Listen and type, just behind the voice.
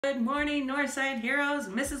Good morning, Northside heroes.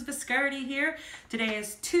 Mrs. Viscardi here. Today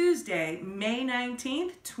is Tuesday, May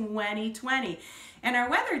 19th, 2020. And our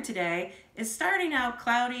weather today is starting out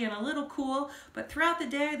cloudy and a little cool, but throughout the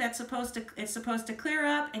day it's supposed to clear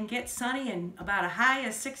up and get sunny and about a high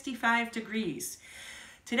of 65 degrees.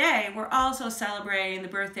 Today, we're also celebrating the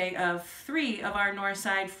birthday of 3 of our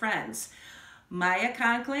Northside friends. Maya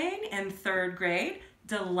Conkling in 3rd grade,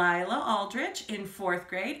 Delilah Aldrich in 4th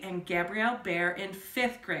grade, and Gabrielle Bear in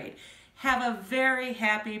 5th grade. Have a very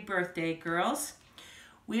happy birthday, girls.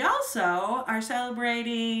 We also are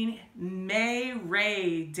celebrating May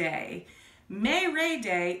Ray Day. May Ray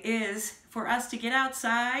Day is for us to get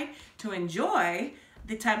outside to enjoy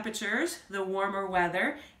the temperatures, the warmer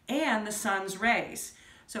weather, and the sun's rays.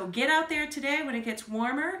 So get out there today when it gets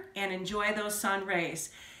warmer and enjoy those sun rays.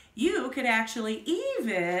 You could actually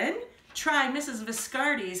even try Mrs.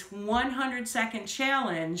 Viscardi's 100-second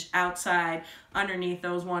challenge outside underneath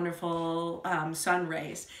those wonderful sun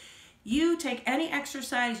rays. You take any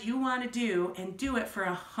exercise you want to do and do it for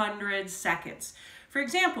 100 seconds. For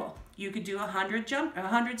example, you could do 100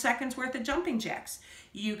 seconds worth of jumping jacks.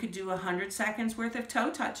 You could do 100 seconds worth of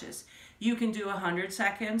toe touches. You can do 100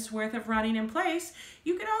 seconds worth of running in place.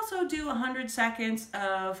 You can also do 100 seconds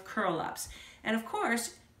of curl-ups. And of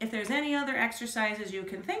course, if there's any other exercises you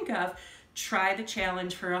can think of, try the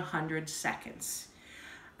challenge for 100 seconds.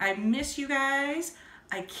 I miss you guys.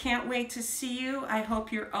 I can't wait to see you. I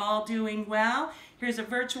hope you're all doing well. Here's a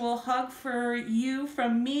virtual hug for you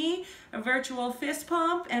from me, a virtual fist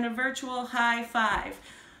pump, and a virtual high five.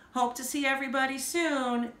 Hope to see everybody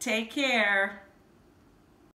soon. Take care.